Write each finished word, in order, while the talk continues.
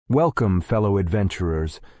Welcome, fellow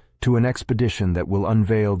adventurers, to an expedition that will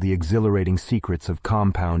unveil the exhilarating secrets of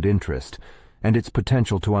compound interest and its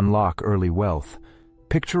potential to unlock early wealth.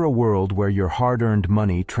 Picture a world where your hard-earned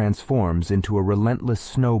money transforms into a relentless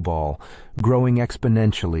snowball, growing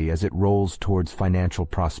exponentially as it rolls towards financial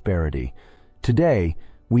prosperity. Today,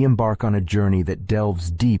 we embark on a journey that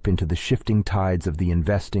delves deep into the shifting tides of the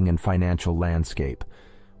investing and financial landscape.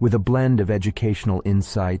 With a blend of educational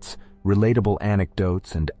insights, relatable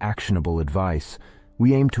anecdotes, and actionable advice,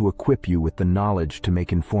 we aim to equip you with the knowledge to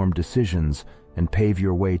make informed decisions and pave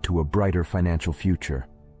your way to a brighter financial future.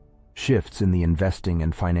 Shifts in the investing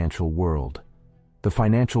and financial world. The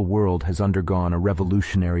financial world has undergone a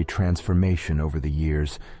revolutionary transformation over the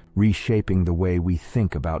years, reshaping the way we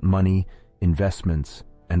think about money, investments,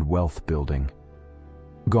 and wealth building.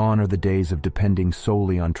 Gone are the days of depending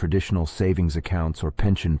solely on traditional savings accounts or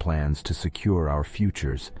pension plans to secure our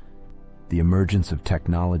futures. The emergence of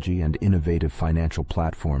technology and innovative financial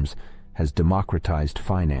platforms has democratized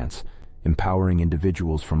finance, empowering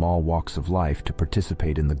individuals from all walks of life to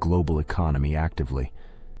participate in the global economy actively.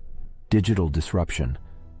 Digital disruption.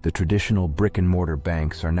 The traditional brick-and-mortar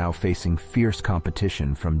banks are now facing fierce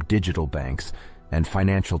competition from digital banks and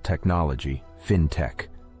financial technology, fintech,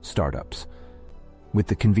 startups. With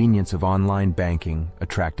the convenience of online banking,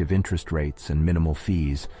 attractive interest rates, and minimal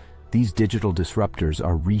fees, these digital disruptors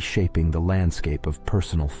are reshaping the landscape of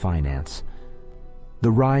personal finance.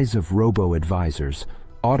 The rise of robo-advisors,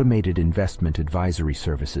 automated investment advisory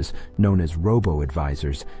services known as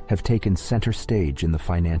robo-advisors, have taken center stage in the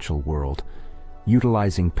financial world.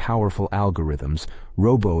 Utilizing powerful algorithms,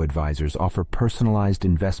 robo-advisors offer personalized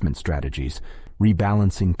investment strategies,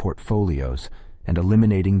 rebalancing portfolios, and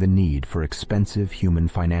eliminating the need for expensive human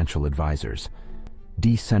financial advisors.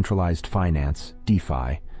 Decentralized finance,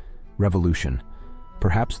 DeFi, revolution.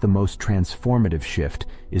 Perhaps the most transformative shift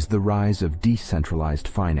is the rise of decentralized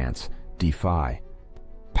finance, DeFi.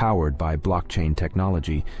 Powered by blockchain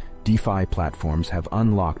technology, DeFi platforms have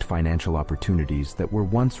unlocked financial opportunities that were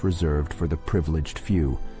once reserved for the privileged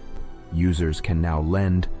few. Users can now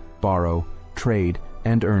lend, borrow, trade,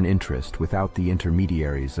 and earn interest without the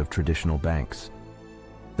intermediaries of traditional banks.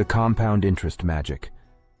 The compound interest magic.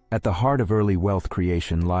 At the heart of early wealth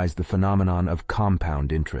creation lies the phenomenon of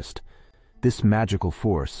compound interest. This magical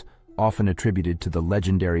force, often attributed to the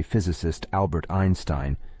legendary physicist Albert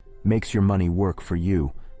Einstein, makes your money work for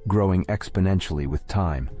you, growing exponentially with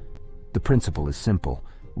time. The principle is simple: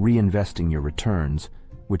 reinvesting your returns,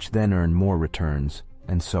 which then earn more returns,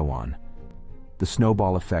 and so on. The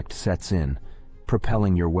snowball effect sets in,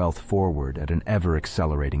 propelling your wealth forward at an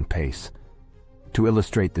ever-accelerating pace. To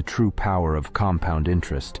illustrate the true power of compound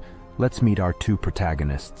interest, let's meet our two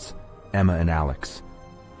protagonists, Emma and Alex.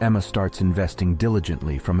 Emma starts investing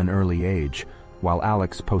diligently from an early age, while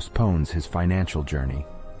Alex postpones his financial journey.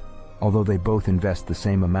 Although they both invest the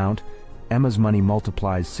same amount, Emma's money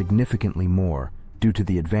multiplies significantly more due to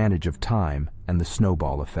the advantage of time and the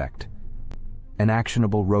snowball effect. An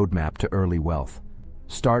actionable roadmap to early wealth.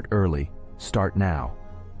 Start early, start now.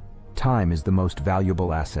 Time is the most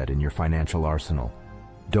valuable asset in your financial arsenal.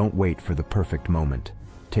 Don't wait for the perfect moment.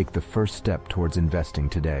 Take the first step towards investing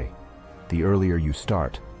today. The earlier you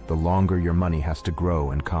start, the longer your money has to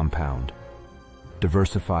grow and compound.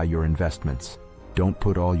 Diversify your investments. Don't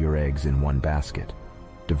put all your eggs in one basket.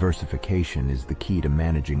 Diversification is the key to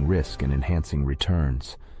managing risk and enhancing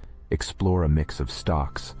returns. Explore a mix of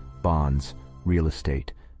stocks, bonds, real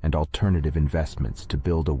estate, and alternative investments to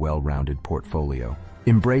build a well-rounded portfolio.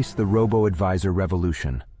 Embrace the robo-advisor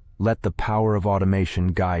revolution. Let the power of automation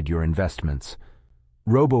guide your investments.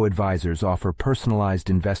 Robo-advisors offer personalized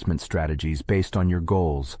investment strategies based on your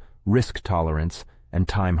goals, risk tolerance, and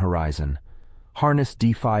time horizon. Harness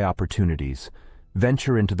DeFi opportunities.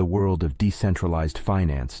 Venture into the world of decentralized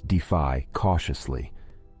finance, DeFi, cautiously.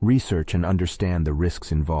 Research and understand the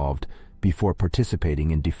risks involved before participating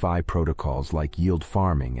in DeFi protocols like yield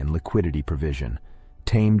farming and liquidity provision.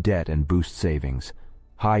 Tame debt and boost savings.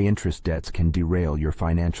 High-interest debts can derail your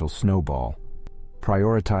financial snowball.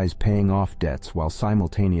 Prioritize paying off debts while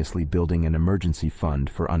simultaneously building an emergency fund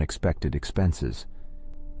for unexpected expenses.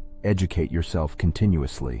 Educate yourself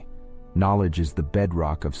continuously. Knowledge is the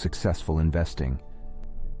bedrock of successful investing.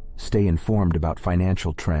 Stay informed about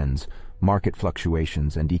financial trends, market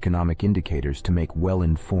fluctuations, and economic indicators to make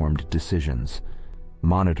well-informed decisions.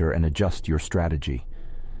 Monitor and adjust your strategy.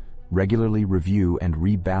 Regularly review and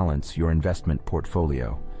rebalance your investment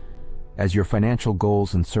portfolio. As your financial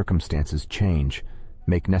goals and circumstances change,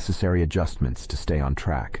 make necessary adjustments to stay on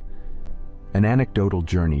track. An anecdotal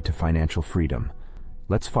journey to financial freedom.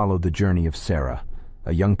 Let's follow the journey of Sarah,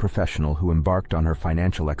 a young professional who embarked on her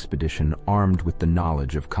financial expedition armed with the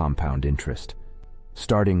knowledge of compound interest.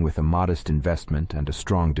 Starting with a modest investment and a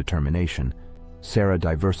strong determination, Sarah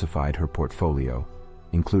diversified her portfolio,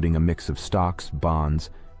 including a mix of stocks, bonds,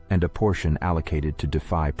 and a portion allocated to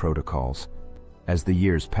DeFi protocols. As the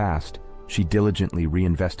years passed, she diligently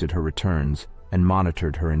reinvested her returns and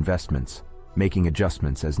monitored her investments, making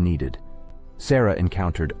adjustments as needed. Sarah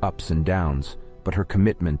encountered ups and downs, but her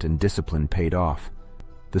commitment and discipline paid off.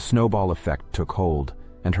 The snowball effect took hold,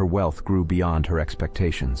 and her wealth grew beyond her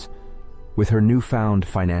expectations. With her newfound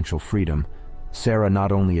financial freedom, Sarah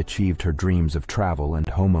not only achieved her dreams of travel and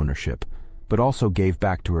homeownership, but also gave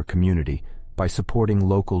back to her community by supporting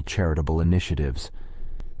local charitable initiatives.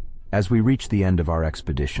 As we reach the end of our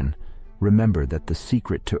expedition, remember that the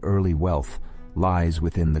secret to early wealth lies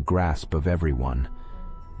within the grasp of everyone.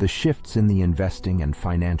 The shifts in the investing and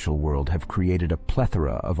financial world have created a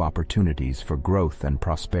plethora of opportunities for growth and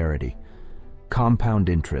prosperity. Compound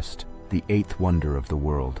interest, the eighth wonder of the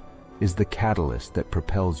world, is the catalyst that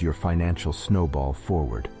propels your financial snowball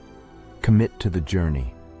forward. Commit to the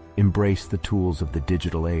journey, embrace the tools of the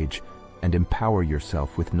digital age, and empower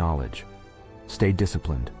yourself with knowledge. Stay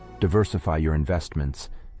disciplined, diversify your investments,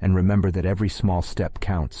 and remember that every small step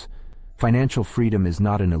counts. Financial freedom is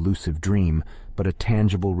not an elusive dream, but a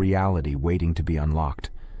tangible reality waiting to be unlocked.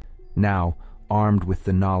 Now, armed with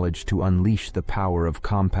the knowledge to unleash the power of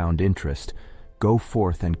compound interest, go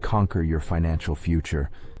forth and conquer your financial future.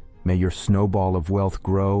 May your snowball of wealth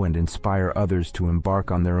grow and inspire others to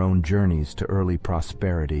embark on their own journeys to early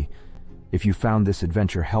prosperity. If you found this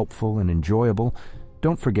adventure helpful and enjoyable,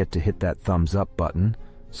 don't forget to hit that thumbs up button,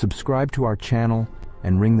 subscribe to our channel,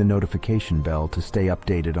 and ring the notification bell to stay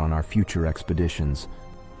updated on our future expeditions.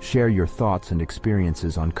 Share your thoughts and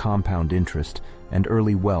experiences on compound interest and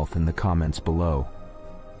early wealth in the comments below.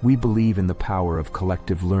 We believe in the power of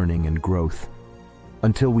collective learning and growth.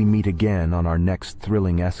 Until we meet again on our next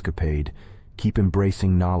thrilling escapade, keep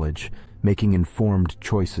embracing knowledge, making informed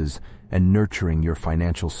choices, and nurturing your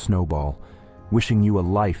financial snowball. Wishing you a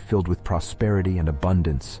life filled with prosperity and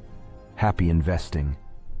abundance. Happy investing.